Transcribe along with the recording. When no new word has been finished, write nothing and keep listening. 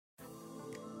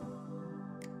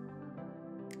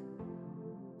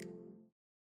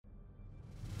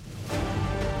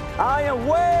I am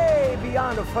way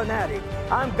beyond a fanatic.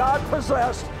 I'm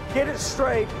God-possessed. Get it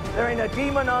straight. There ain't a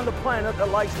demon on the planet that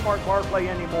likes Mark Barclay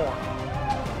anymore.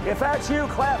 If that's you,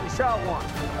 clap and shout one.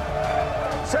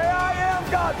 Say, I am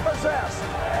God-possessed.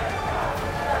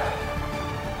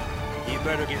 You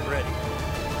better get ready.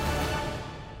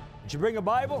 Did you bring a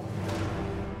Bible?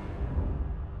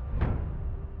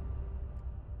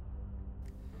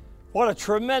 What a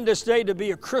tremendous day to be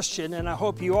a Christian, and I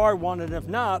hope you are one, and if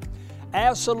not,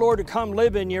 ask the Lord to come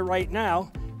live in you right now.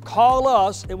 Call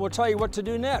us, and we'll tell you what to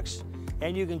do next.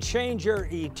 And you can change your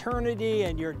eternity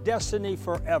and your destiny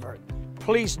forever.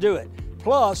 Please do it.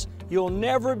 Plus, you'll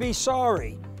never be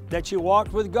sorry that you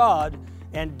walked with God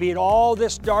and beat all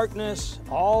this darkness,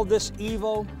 all this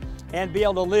evil, and be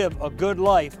able to live a good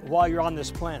life while you're on this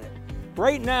planet.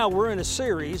 Right now, we're in a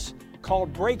series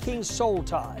called Breaking Soul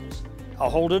Ties. I'll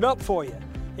hold it up for you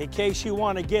in case you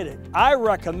want to get it. I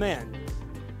recommend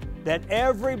that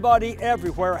everybody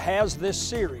everywhere has this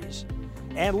series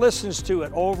and listens to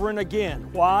it over and again.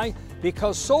 Why?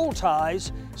 Because soul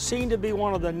ties seem to be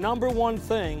one of the number one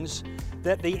things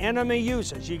that the enemy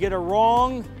uses. You get a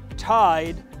wrong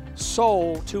tied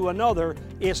soul to another,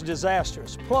 it's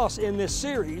disastrous. Plus, in this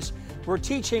series, we're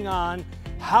teaching on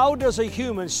how does a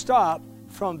human stop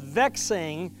from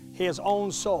vexing his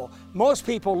own soul. Most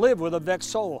people live with a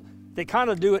vexed soul. They kind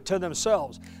of do it to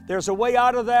themselves. There's a way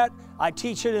out of that. I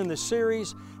teach it in the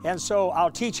series, and so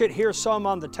I'll teach it here some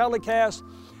on the telecast.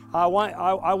 I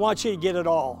want you to get it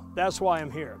all. That's why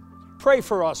I'm here. Pray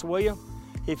for us, will you?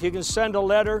 If you can send a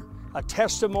letter, a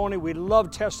testimony. We love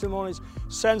testimonies.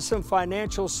 Send some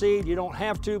financial seed. You don't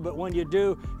have to, but when you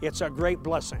do, it's a great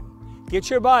blessing. Get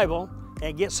your Bible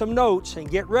and get some notes and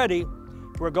get ready.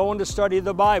 We're going to study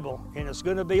the Bible, and it's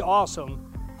going to be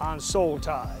awesome on soul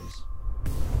ties.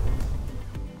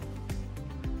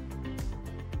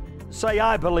 Say,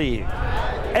 I believe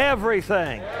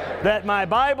everything that my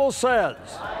Bible says,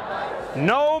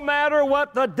 no matter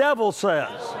what the devil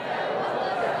says,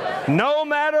 no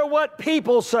matter what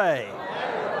people say,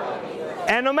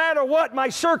 and no matter what my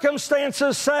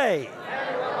circumstances say.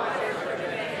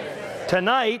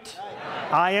 Tonight,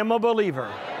 I am a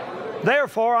believer.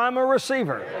 Therefore, I'm a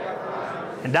receiver.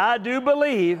 And I do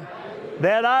believe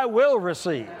that I will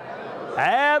receive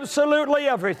absolutely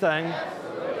everything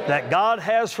that God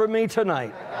has for me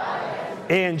tonight.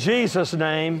 In Jesus'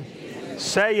 name,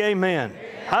 say amen.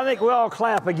 I think we all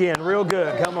clap again real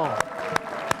good. Come on.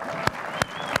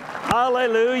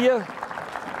 Hallelujah.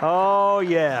 Oh,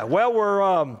 yeah. Well,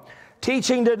 we're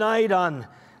teaching tonight on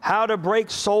how to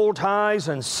break soul ties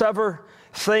and sever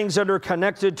things that are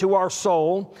connected to our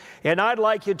soul. And I'd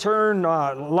like you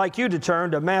to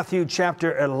turn to Matthew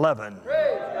chapter 11.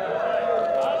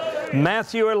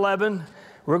 Matthew 11.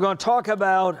 We're going to talk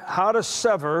about how to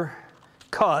sever,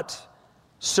 cut,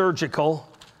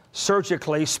 spiritually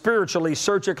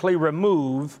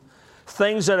remove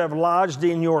things that have lodged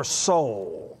in your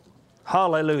soul.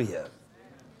 Hallelujah.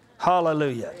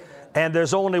 Hallelujah. And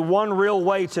there's only one real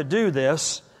way to do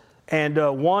this, and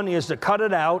one is to cut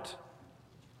it out.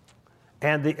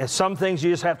 And some things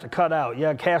you just have to cut out. You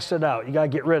got to cast it out. You got to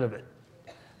get rid of it.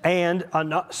 And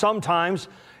sometimes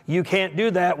you can't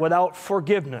do that without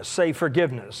forgiveness. Say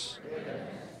forgiveness.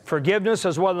 Forgiveness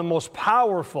is one of the most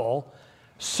powerful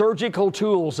surgical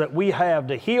tools that we have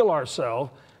to heal ourselves,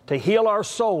 to heal our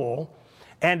soul,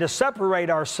 and to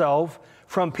separate ourselves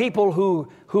from people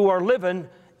who are living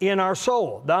in our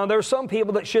soul. Now, there's some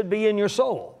people that should be in your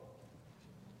soul.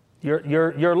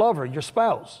 Your lover, your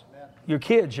spouse, your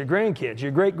kids, your grandkids,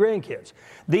 your great-grandkids.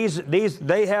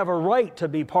 They have a right to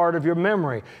be part of your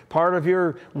memory, part of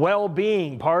your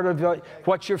well-being, part of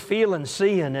what you're feeling,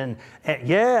 seeing, and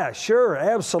yeah, sure,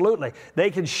 absolutely.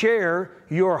 They can share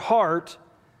your heart,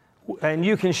 and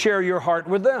you can share your heart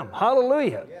with them.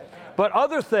 Hallelujah. But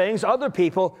other things, other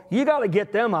people, you got to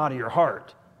get them out of your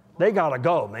heart. They got to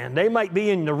go, man. They might be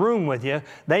in the room with you.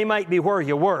 They might be where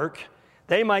you work.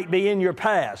 They might be in your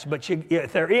past, but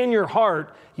if they're in your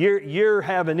heart, you're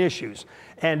having issues.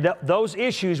 And those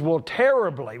issues will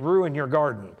terribly ruin your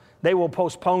garden. They will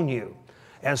postpone you.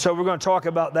 And so we're going to talk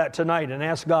about that tonight and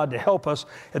ask God to help us.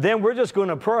 And then we're just going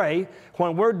to pray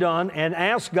when we're done and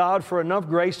ask God for enough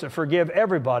grace to forgive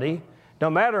everybody, no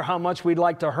matter how much we'd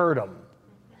like to hurt them.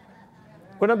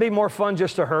 Wouldn't it be more fun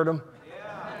just to hurt them?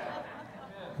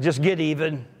 Just get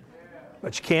even.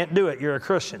 But you can't do it. You're a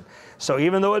Christian. So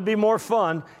even though it'd be more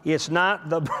fun, it's not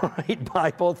the right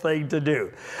Bible thing to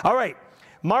do. All right.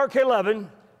 Mark 11.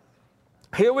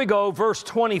 Here we go. Verse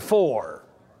 24.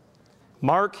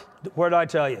 Mark, where did I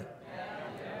tell you?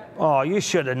 Oh, you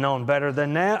should have known better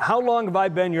than that. How long have I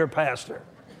been your pastor?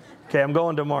 Okay, I'm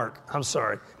going to Mark. I'm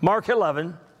sorry. Mark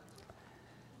 11.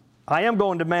 I am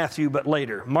going to Matthew, but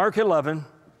later. Mark 11.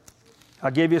 I'll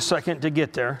give you a second to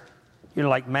get there. You know,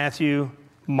 like Matthew,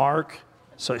 Mark,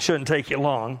 so it shouldn't take you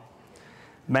long.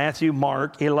 Matthew,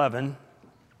 Mark 11.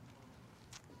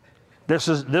 This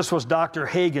was Dr.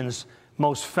 Hagin's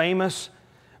most famous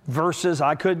verses.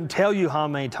 I couldn't tell you how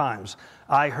many times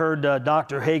I heard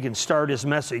Dr. Hagin start his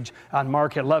message on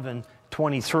Mark 11,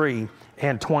 23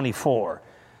 and 24.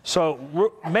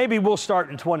 So maybe we'll start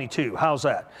in 22. How's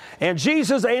that? And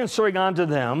Jesus answering unto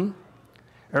them,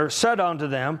 or said unto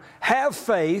them, have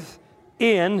faith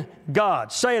in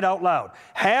God. Say it out loud.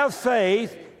 Have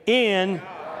faith in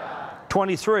God.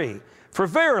 23. For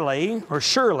verily, or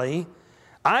surely,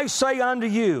 I say unto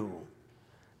you,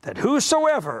 that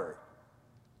whosoever,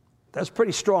 that's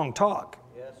pretty strong talk,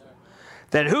 yes,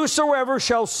 that whosoever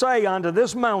shall say unto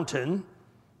this mountain,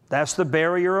 that's the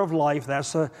barrier of life,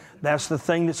 that's the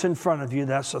thing that's in front of you,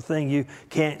 that's the thing you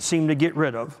can't seem to get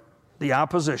rid of, the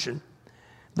opposition,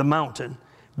 the mountain,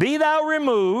 be thou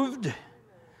removed,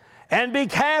 and be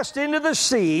cast into the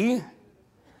sea,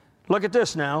 look at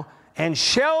this now, and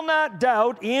shall not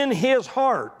doubt in his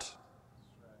heart,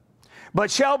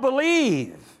 but shall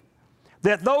believe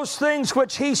that those things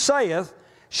which he saith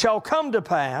shall come to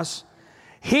pass,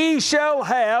 he shall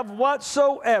have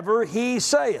whatsoever he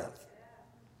saith.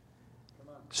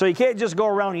 So you can't just go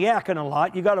around yakking a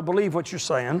lot. You got to believe what you're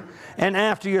saying. And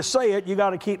after you say it, you got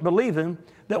to keep believing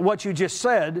that what you just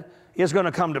said is going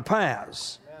to come to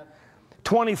pass.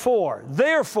 24.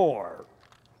 Therefore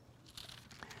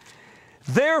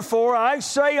I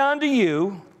say unto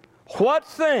you, what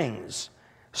things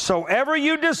soever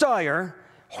you desire,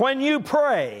 when you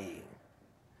pray,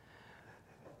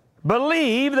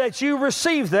 believe that you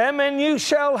receive them, and you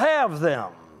shall have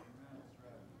them.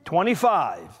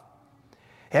 25.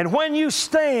 And when you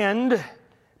stand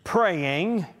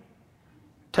praying,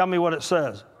 tell me what it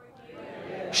says.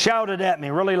 Forgive. Shout it at me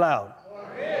really loud.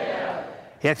 Forgive.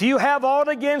 If you have aught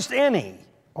against any,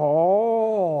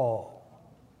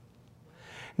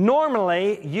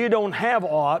 normally you don't have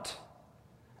aught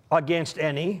against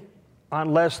any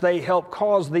unless they help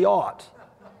cause the ought.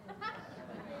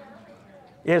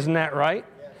 Isn't that right?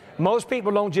 Most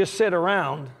people don't just sit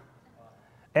around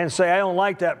and say, I don't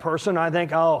like that person, I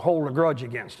think I'll hold a grudge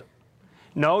against them.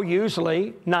 No,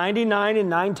 usually 99 and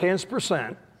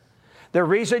 9/10%, the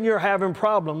reason you're having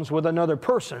problems with another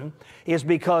person is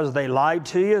because they lied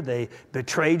to you, they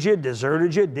betrayed you,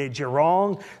 deserted you, did you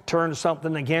wrong, turned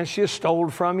something against you, stole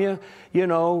from you,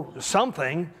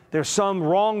 something. There's some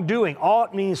wrongdoing.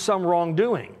 Ought means some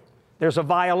wrongdoing. There's a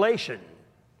violation.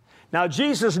 Now,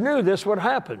 Jesus knew this would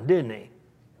happen, didn't he?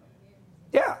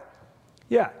 Yeah.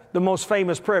 The most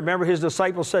famous prayer. Remember his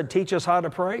disciples said, teach us how to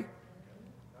pray?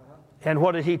 And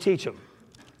what did he teach them?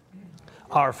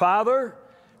 Our Father,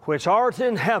 which art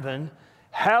in heaven,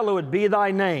 hallowed be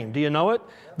thy name. Do you know it?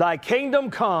 Thy kingdom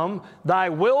come, thy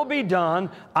will be done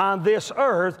on this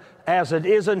earth as it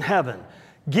is in heaven.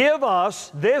 Give us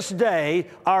this day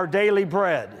our daily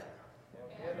bread.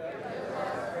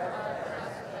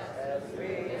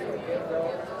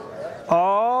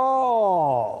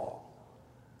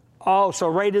 So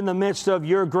right in the midst of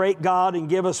your great God and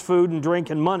give us food and drink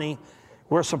and money,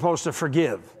 we're supposed to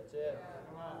forgive.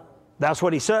 That's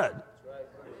what he said.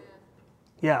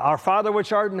 Yeah, our Father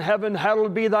which art in heaven,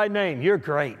 hallowed be thy name. You're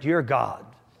great. You're God.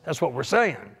 That's what we're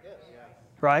saying.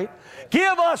 Right?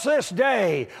 Give us this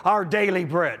day our daily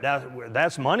bread.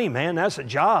 That's money, man. That's a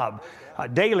job.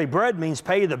 Daily bread means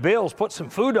pay the bills, put some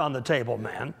food on the table,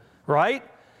 man. Right?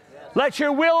 Let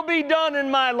your will be done in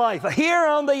my life. Here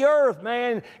on the earth,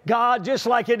 man, God, just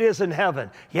like it is in heaven.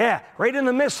 Yeah, right in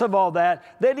the midst of all that.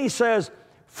 Then he says,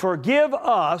 forgive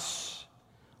us.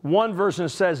 One version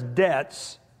says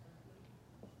debts.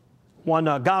 One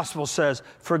gospel says,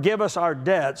 forgive us our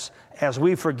debts as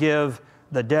we forgive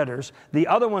the debtors. The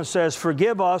other one says,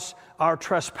 forgive us our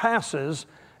trespasses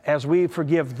as we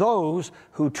forgive those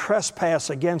who trespass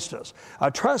against us.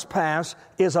 A trespass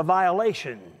is a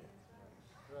violation.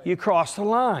 You cross the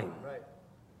line.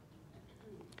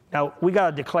 Now, we got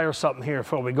to declare something here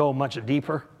before we go much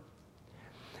deeper.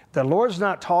 The Lord's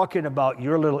not talking about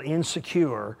your little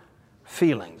insecure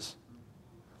feelings.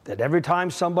 That every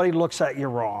time somebody looks at you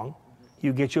wrong,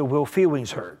 you get your will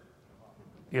feelings hurt.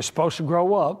 You're supposed to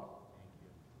grow up,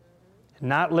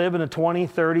 not live in a 20,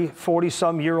 30,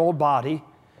 40-some-year-old body,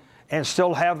 and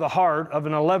still have the heart of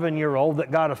an 11-year-old that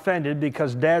got offended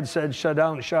because Dad said, shut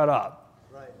down and shut up.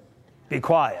 Be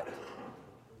quiet.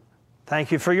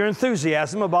 Thank you for your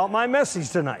enthusiasm about my message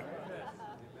tonight.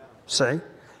 See?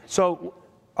 So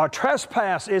a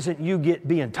trespass isn't you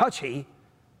being touchy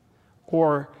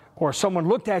or someone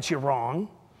looked at you wrong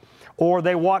Or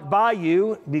they walk by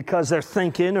you because they're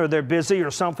thinking or they're busy or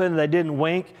something, and they didn't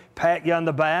wink, pat you on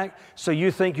the back, so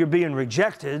you think you're being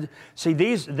rejected. See,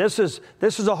 this is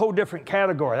a whole different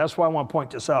category. That's why I want to point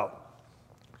this out.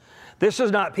 This is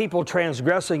not people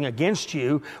transgressing against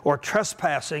you or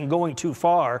trespassing, going too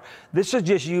far. This is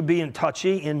just you being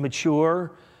touchy,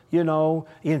 immature,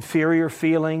 inferior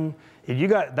feeling.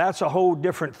 That's a whole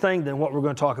different thing than what we're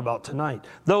going to talk about tonight.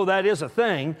 Though that is a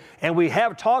thing, and we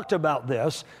have talked about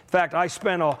this. In fact, I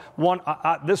spent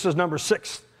this is number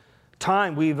 6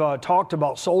 time we've talked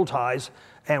about soul ties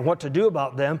and what to do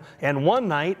about them. And one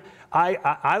night,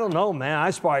 I don't know, man,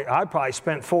 I probably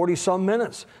spent 40-some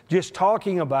minutes just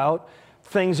talking about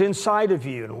things inside of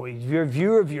you and your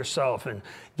view of yourself, and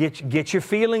get your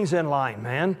feelings in line,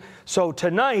 man. So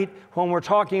tonight, when we're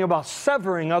talking about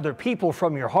severing other people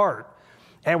from your heart,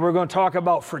 and we're going to talk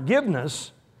about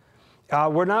forgiveness,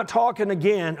 we're not talking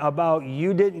again about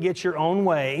you didn't get your own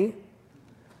way,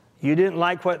 you didn't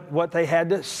like what they had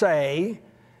to say,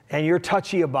 and you're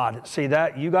touchy about it. See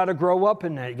that? You got to grow up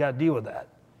in that. You got to deal with that.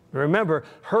 Remember,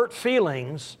 hurt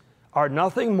feelings are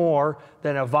nothing more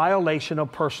than a violation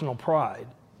of personal pride.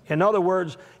 In other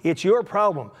words, it's your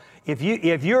problem. If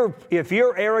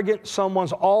you're arrogant,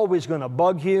 someone's always going to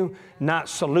bug you, not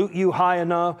salute you high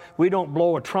enough. We don't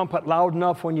blow a trumpet loud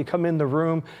enough when you come in the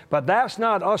room. But that's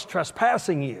not us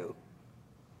trespassing you.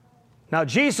 Now,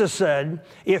 Jesus said,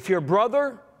 if your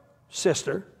brother,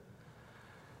 sister,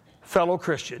 fellow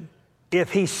Christian,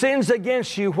 if he sins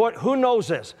against you, who knows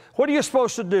this? What are you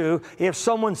supposed to do if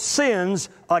someone sins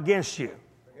against you?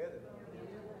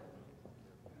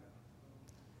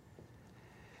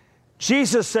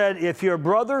 Jesus said, if your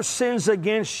brother sins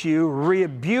against you,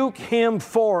 rebuke him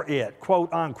for it,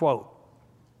 quote unquote.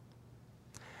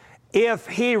 If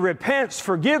he repents,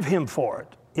 forgive him for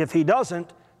it. If he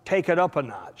doesn't, take it up a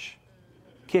notch.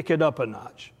 Kick it up a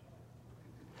notch.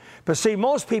 But see,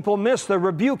 most people miss the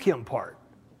rebuke him part.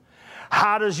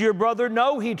 How does your brother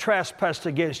know he trespassed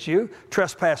against you?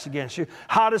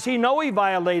 How does he know he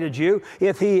violated you?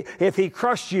 If he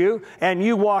crushed you and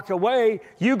you walk away,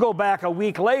 you go back a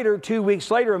week later, 2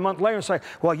 weeks later, a month later and say,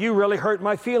 well, you really hurt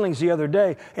my feelings the other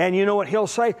day. And you know what he'll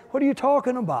say? What are you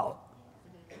talking about?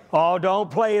 Oh, don't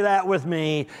play that with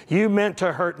me. You meant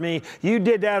to hurt me. You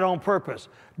did that on purpose.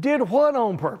 Did what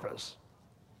on purpose?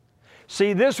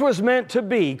 See, this was meant to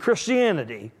be,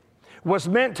 Christianity was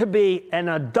meant to be an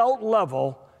adult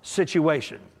level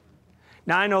situation.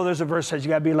 Now, I know there's a verse that says you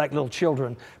got to be like little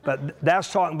children, but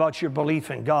that's talking about your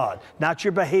belief in God, not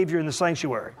your behavior in the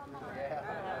sanctuary.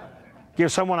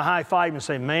 Give someone a high five and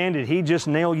say, man, did he just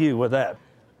nail you with that?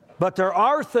 But there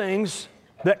are things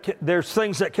there's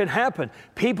things that can happen.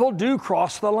 People do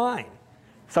cross the line.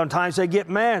 Sometimes they get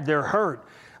mad, they're hurt.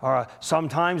 Or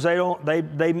sometimes they don't,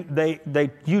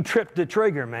 you tripped the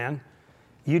trigger, man.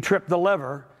 You tripped the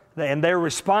lever. And their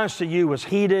response to you was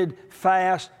heated,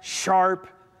 fast, sharp.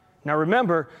 Now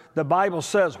remember, the Bible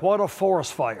says, what a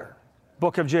forest fire.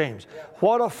 Book of James.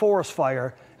 What a forest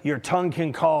fire your tongue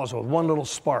can cause with one little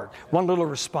spark, one little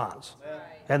response,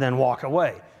 and then walk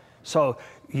away. So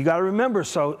you got to remember,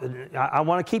 I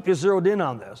want to keep you zeroed in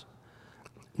on this.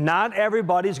 Not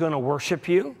everybody's going to worship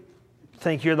you,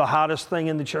 think you're the hottest thing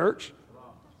in the church.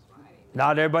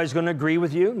 Not everybody's going to agree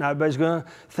with you. Not everybody's going to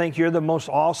think you're the most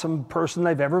awesome person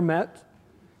they've ever met.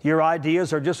 Your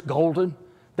ideas are just golden.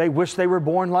 They wish they were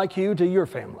born like you to your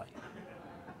family.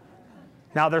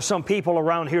 Now, there's some people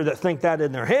around here that think that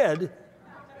in their head.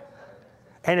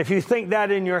 And if you think that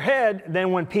in your head,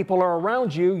 then when people are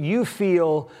around you, you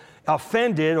feel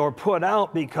offended or put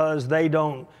out because they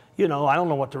don't, I don't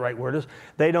know what the right word is.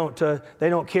 They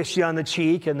don't kiss you on the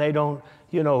cheek, and they don't,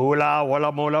 hula,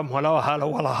 wala, mola, wala, hala,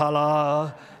 wala,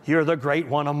 hala. You're the great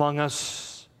one among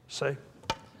us. See?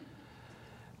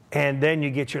 And then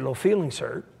you get your little feelings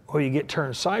hurt, or you get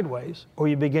turned sideways, or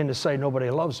you begin to say, nobody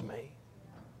loves me.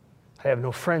 I have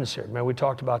no friends here. Man, we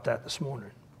talked about that this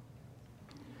morning.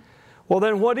 Well,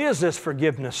 then what is this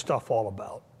forgiveness stuff all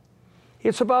about?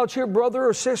 It's about your brother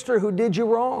or sister who did you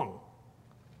wrong.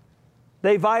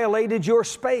 They violated your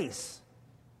space.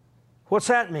 What's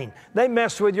that mean? They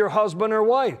messed with your husband or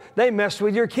wife. They messed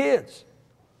with your kids.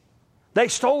 They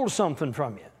stole something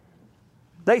from you.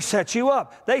 They set you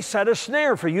up. They set a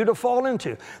snare for you to fall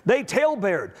into. They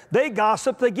talebeared. They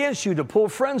gossiped against you to pull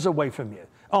friends away from you.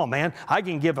 Oh, man, I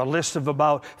can give a list of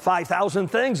about 5,000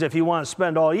 things if you want to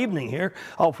spend all evening here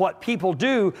of what people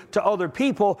do to other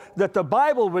people that the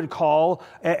Bible would call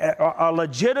a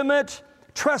legitimate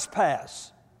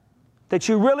trespass, that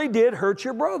you really did hurt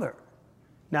your brother.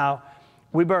 Now,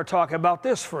 we better talk about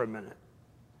this for a minute.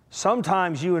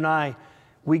 Sometimes you and I,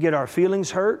 we get our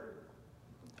feelings hurt,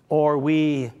 or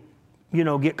we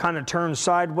get kind of turned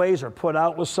sideways or put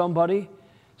out with somebody.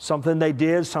 Something they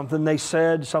did, something they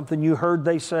said, something you heard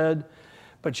they said.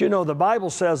 But the Bible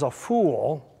says a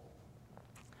fool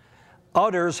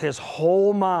utters his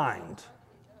whole mind.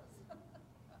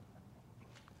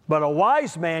 But a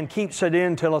wise man keeps it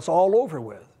in till it's all over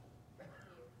with.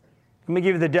 Let me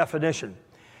give you the definition.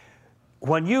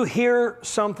 When you hear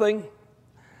something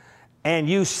and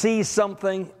you see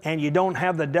something and you don't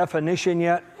have the definition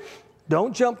yet,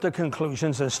 don't jump to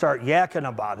conclusions and start yakking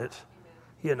about it.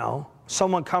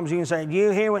 Someone comes to you and says, "Do you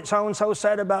hear what so-and-so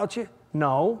said about you?"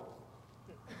 No,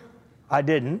 I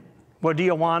didn't. Well, do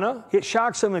you want to? It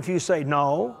shocks them if you say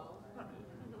no.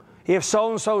 If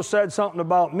so-and-so said something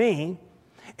about me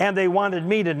and they wanted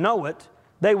me to know it,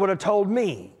 they would have told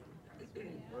me.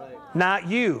 Not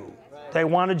you. They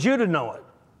wanted you to know it.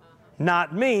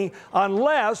 Not me,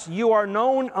 unless you are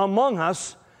known among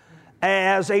us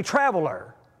as a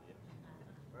traveler,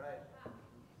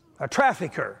 a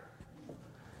trafficker.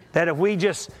 That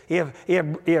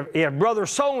if brother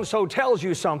so-and-so tells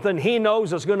you something, he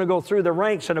knows it's going to go through the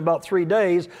ranks in about 3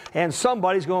 days, and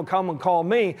somebody's going to come and call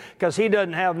me because he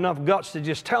doesn't have enough guts to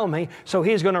just tell me, so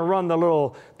he's going to run the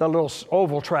little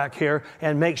oval track here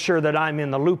and make sure that I'm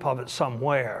in the loop of it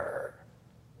somewhere.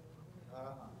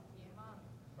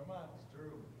 Come on, it's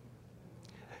true.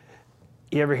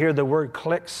 You ever hear the word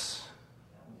cliques?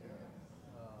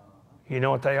 You know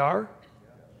what they are?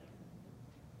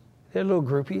 They're little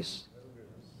groupies.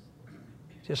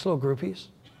 Just little groupies.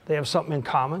 They have something in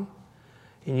common.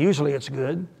 And usually it's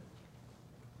good.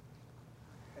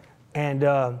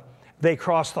 And they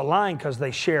cross the line because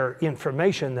they share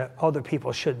information that other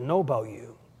people shouldn't know about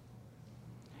you.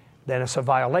 Then it's a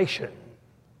violation.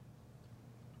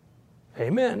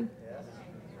 Amen. Yes.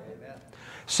 Amen.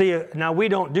 See, now we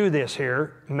don't do this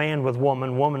here, man with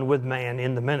woman, woman with man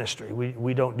in the ministry.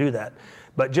 We don't do that.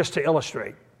 But just to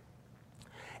illustrate,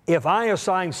 if I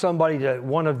assign somebody to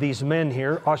one of these men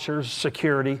here, ushers,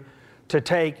 security, to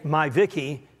take my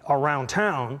Vicky around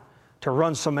town to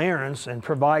run some errands and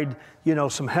provide,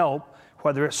 some help,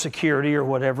 whether it's security or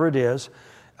whatever it is,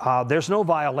 there's no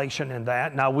violation in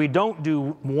that. Now, we don't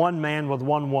do one man with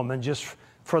one woman just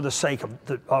for the sake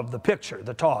of the picture,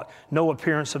 the talk. No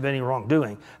appearance of any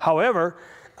wrongdoing. However,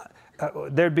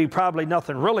 there'd be probably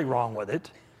nothing really wrong with it,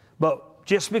 but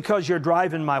just because you're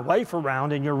driving my wife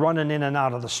around and you're running in and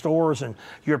out of the stores and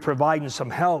you're providing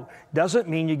some help doesn't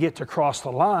mean you get to cross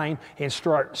the line and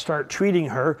start treating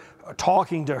her,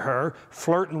 talking to her,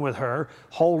 flirting with her,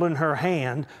 holding her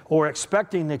hand, or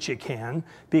expecting that you can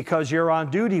because you're on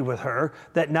duty with her,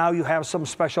 that now you have some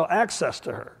special access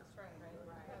to her.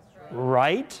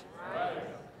 Right?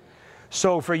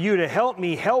 So for you to help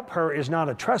me help her is not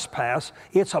a trespass,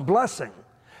 it's a blessing.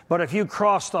 But if you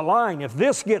cross the line, if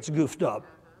this gets goofed up,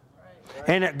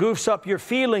 and it goofs up your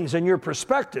feelings and your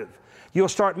perspective, you'll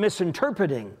start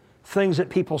misinterpreting things that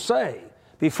people say.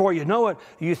 Before you know it,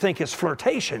 you think it's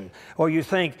flirtation, or you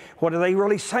think, what are they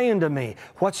really saying to me?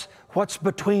 What's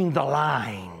between the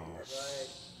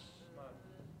lines?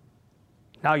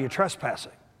 Now you're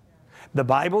trespassing. The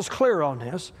Bible's clear on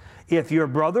this. If your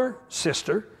brother,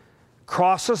 sister,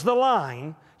 crosses the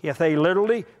line, if they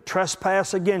literally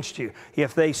trespass against you,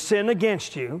 if they sin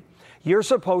against you, you're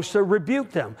supposed to rebuke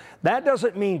them. That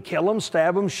doesn't mean kill them,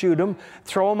 stab them, shoot them,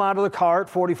 throw them out of the car at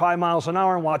 45 miles an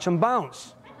hour and watch them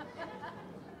bounce.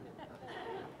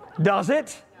 Does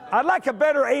it? I'd like a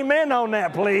better amen on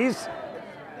that, please.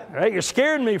 All right, you're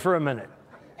scaring me for a minute.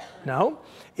 No,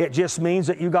 it just means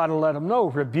that you got to let them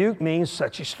know. Rebuke means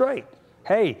set you straight.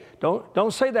 Hey,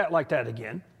 don't say that like that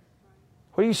again.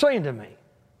 What are you saying to me?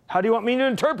 How do you want me to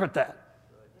interpret that?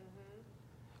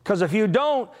 Because if you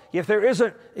don't, if there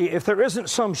isn't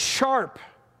some sharp,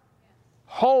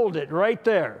 hold it right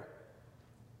there,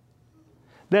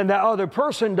 then that other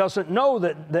person doesn't know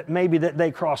that maybe that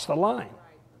they crossed the line.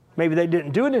 Maybe they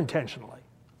didn't do it intentionally.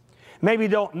 Maybe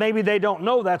they don't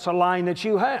know that's a line that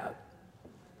you have.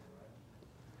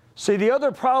 See, the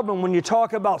other problem when you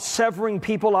talk about severing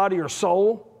people out of your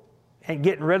soul and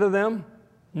getting rid of them,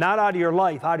 not out of your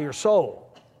life, out of your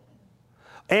soul,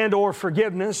 and or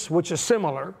forgiveness, which is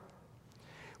similar,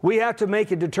 we have to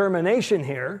make a determination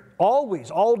here, always,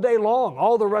 all day long,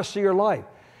 all the rest of your life.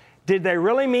 Did they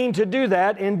really mean to do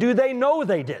that, and do they know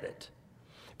they did it?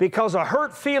 Because a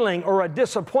hurt feeling or a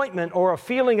disappointment or a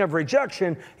feeling of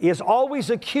rejection is always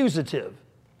accusative.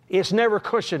 It's never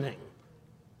cushioning.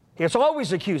 It's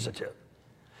always accusative.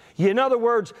 In other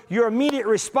words, your immediate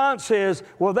response is,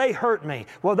 well, they hurt me.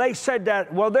 Well, they said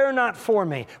that. Well, they're not for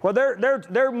me. Well,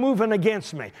 they're moving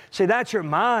against me. See, that's your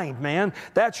mind, man.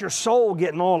 That's your soul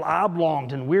getting all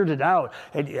oblonged and weirded out.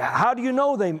 And how do you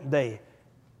know they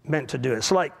meant to do it.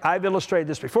 It's like, I've illustrated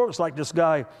this before. It's like this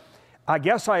guy, I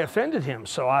guess I offended him.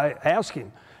 So I asked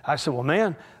him, I said, well,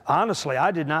 man, honestly,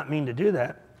 I did not mean to do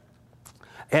that.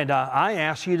 And I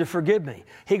asked you to forgive me.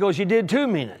 He goes, you did too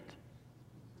mean it.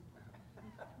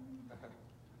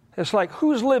 It's like,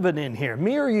 who's living in here,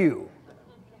 me or you?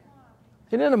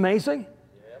 Isn't it amazing?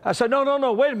 I said,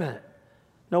 no, wait a minute.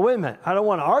 No, wait a minute. I don't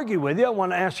want to argue with you. I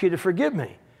want to ask you to forgive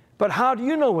me. But how do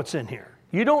you know what's in here?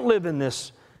 You don't live in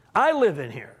this. I live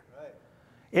in here.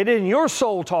 It isn't your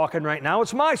soul talking right now.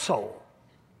 It's my soul.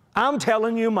 I'm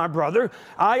telling you, my brother,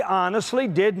 I honestly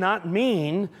did not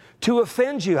mean to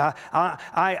offend you. I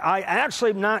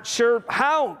actually am not sure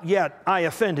how yet I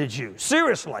offended you.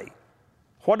 Seriously.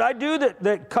 What'd I do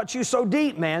that cut you so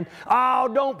deep, man? Oh,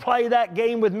 don't play that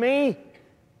game with me.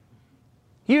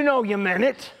 You know you meant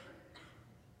it.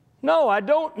 No, I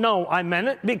don't know I meant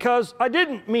it because I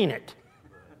didn't mean it.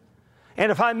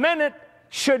 And if I meant it,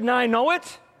 shouldn't I know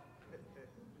it?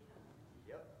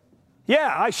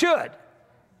 Yeah, I should.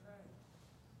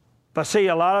 But see,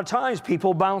 a lot of times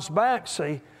people bounce back,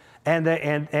 see,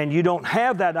 and you don't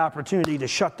have that opportunity to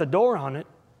shut the door on it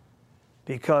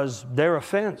because their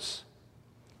offense.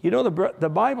 You know, the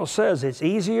Bible says it's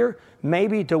easier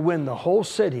maybe to win the whole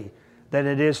city than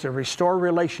it is to restore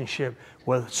relationship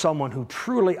with someone who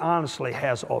truly, honestly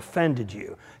has offended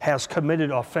you, has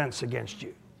committed offense against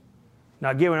you.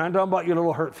 Now, again, I'm talking about your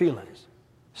little hurt feelings.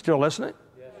 Still listening?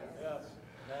 Yes.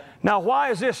 Now,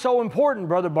 why is this so important,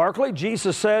 Brother Barkley?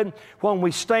 Jesus said, when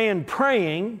we stand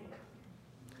praying,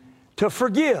 to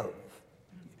forgive.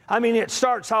 I mean, it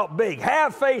starts out big.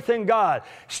 Have faith in God.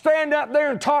 Stand up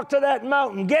there and talk to that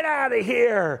mountain. Get out of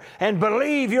here and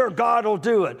believe your God will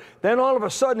do it. Then all of a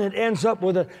sudden it ends up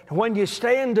with when you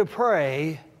stand to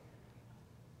pray.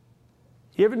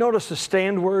 You ever notice the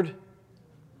stand word?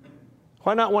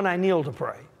 Why not when I kneel to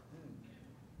pray?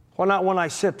 Why not when I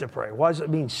sit to pray? Why does it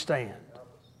mean stand?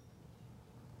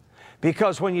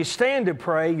 Because when you stand to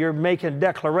pray, you're making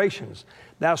declarations.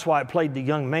 That's why I played the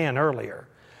young man earlier.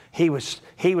 He was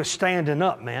standing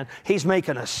up, man. He's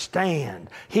making a stand.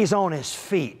 He's on his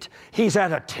feet. He's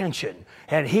at attention.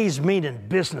 And he's meaning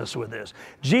business with this.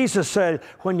 Jesus said,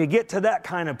 when you get to that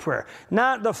kind of prayer,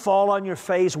 not to fall on your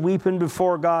face weeping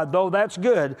before God, though that's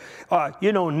good.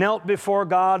 Knelt before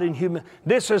God in human.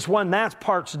 This is when that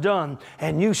part's done.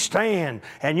 And you stand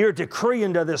and you're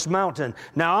decreeing to this mountain,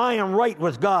 now I am right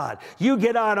with God. You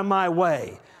get out of my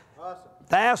way. Awesome.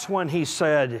 That's when he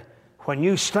said, when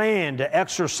you stand to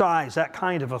exercise that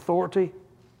kind of authority,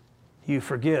 you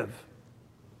forgive.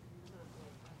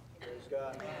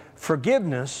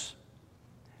 Forgiveness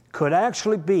could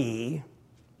actually be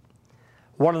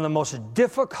one of the most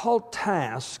difficult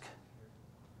tasks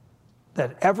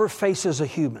that ever faces a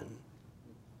human.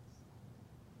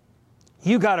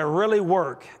 You got to really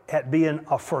work at being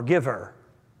a forgiver.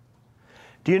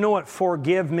 Do you know what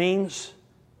forgive means?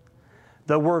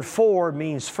 The word for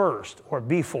means first or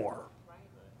before.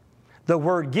 The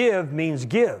word give means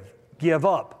give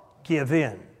up, give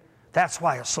in. That's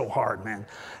why it's so hard, man.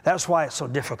 That's why it's so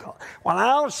difficult. Well,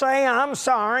 I'll say I'm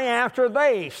sorry after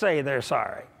they say they're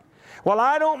sorry. Well,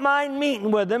 I don't mind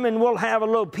meeting with them, and we'll have a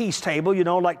little peace table,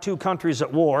 like two countries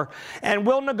at war, and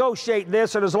we'll negotiate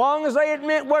this, and as long as they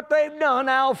admit what they've done,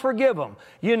 I'll forgive them.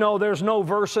 There's no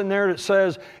verse in there that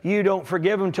says you don't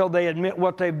forgive them until they admit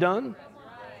what they've done.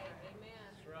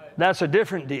 That's a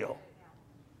different deal.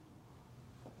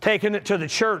 Taking it to the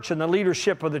church and the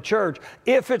leadership of the church.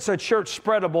 If it's a church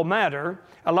spreadable matter,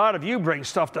 a lot of you bring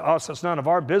stuff to us that's none of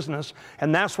our business,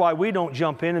 and that's why we don't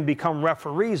jump in and become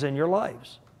referees in your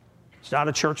lives. It's not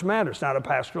a church matter. It's not a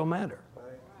pastoral matter.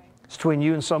 It's between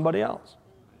you and somebody else.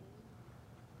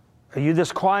 Are you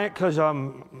this quiet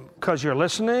because you're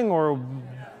listening, or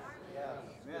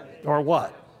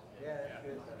what?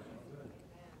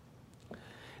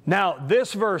 Now,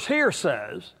 this verse here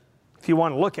says, if you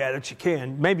want to look at it, you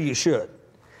can. Maybe you should.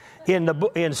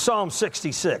 In Psalm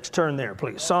 66, turn there,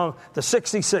 please. The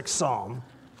 66th Psalm.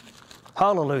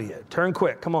 Hallelujah. Turn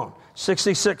quick. Come on.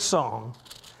 66th Psalm.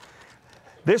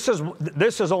 This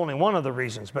is only one of the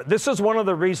reasons, but this is one of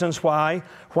the reasons why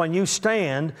when you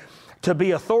stand to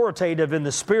be authoritative in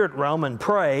the spirit realm and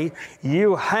pray,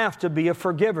 you have to be a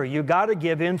forgiver. You got to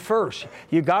give in first.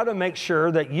 You got to make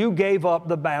sure that you gave up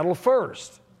the battle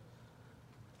first.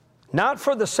 Not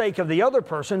for the sake of the other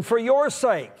person, for your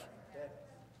sake.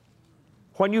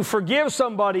 When you forgive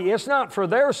somebody, it's not for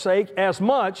their sake as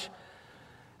much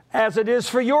as it is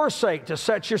for your sake to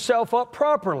set yourself up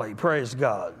properly. Praise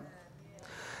God.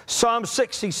 Psalm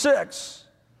 66,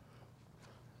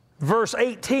 verse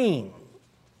 18.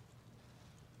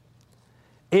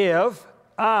 If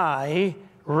I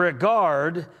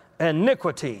regard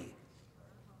iniquity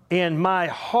in my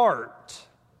heart.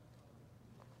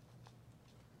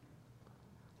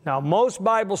 Now, most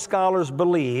Bible scholars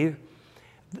believe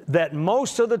that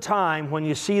most of the time when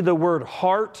you see the word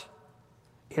heart,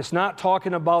 it's not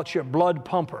talking about your blood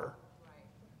pumper.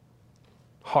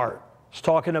 Heart. It's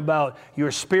talking about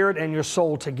your spirit and your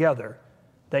soul together.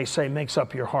 They say makes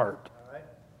up your heart.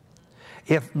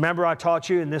 Remember I taught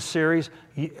you in this series,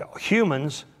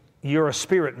 humans, you're a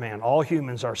spirit man. All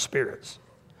humans are spirits.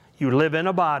 You live in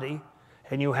a body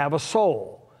and you have a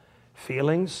soul.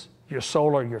 Feelings, your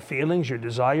soul are your feelings, your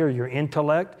desire, your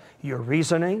intellect, your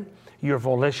reasoning, your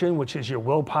volition, which is your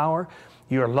willpower,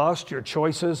 your lust, your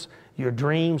choices, your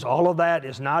dreams. All of that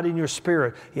is not in your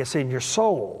spirit, it's in your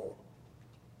soul.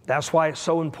 That's why it's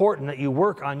so important that you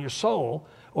work on your soul,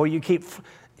 or you keep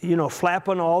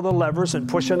flapping all the levers and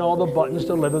pushing all the buttons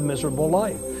to live a miserable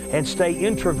life. And stay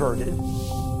introverted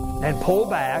and pull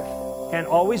back and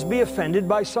always be offended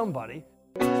by somebody.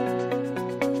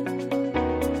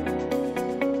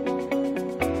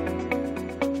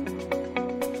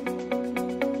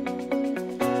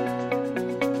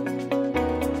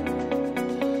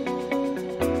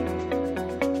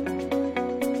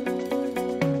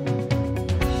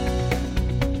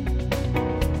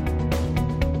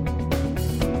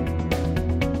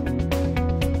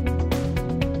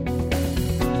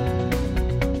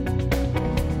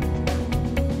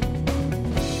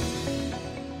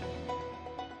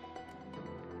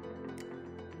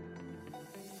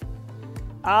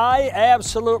 I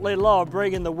absolutely love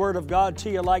bringing the Word of God to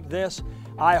you like this.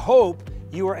 I hope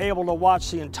you were able to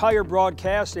watch the entire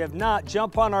broadcast. If not,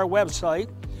 jump on our website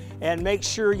and make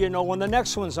sure you know when the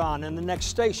next one's on in the next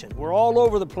station. We're all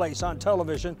over the place on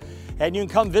television, and you can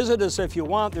come visit us if you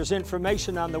want. There's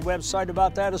information on the website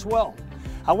about that as well.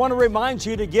 I want to remind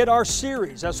you to get our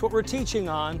series. That's what we're teaching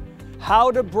on,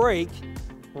 how to break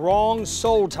wrong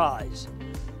soul ties.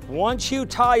 Once you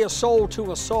tie a soul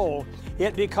to a soul,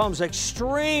 it becomes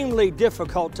extremely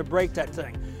difficult to break that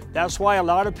thing. That's why a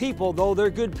lot of people, though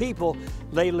they're good people,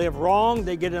 they live wrong,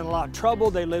 they get in a lot of trouble,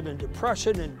 they live in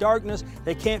depression and darkness,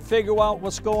 they can't figure out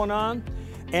what's going on.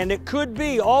 And it could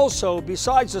be also,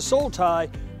 besides the soul tie,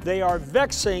 they are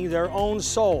vexing their own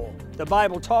soul. The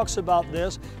Bible talks about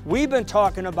this. We've been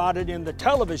talking about it in the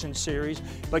television series,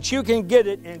 but you can get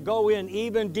it and go in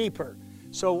even deeper.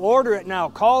 So order it now.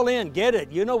 Call in. Get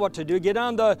it. You know what to do. Get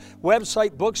on the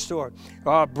website bookstore.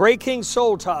 Breaking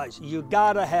Soul Ties. You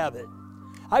got to have it.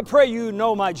 I pray you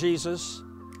know my Jesus.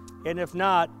 And if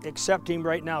not, accept Him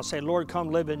right now. Say, Lord, come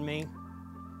live in me.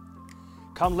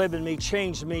 Come live in me.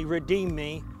 Change me. Redeem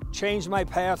me. Change my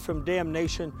path from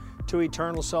damnation to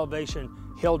eternal salvation.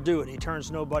 He'll do it. He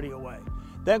turns nobody away.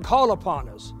 Then call upon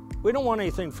us. We don't want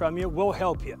anything from you. We'll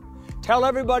help you. Tell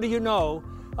everybody you know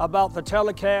about the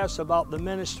telecast, about the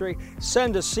ministry.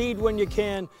 Send a seed when you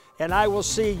can, and I will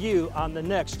see you on the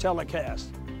next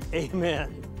telecast.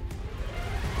 Amen.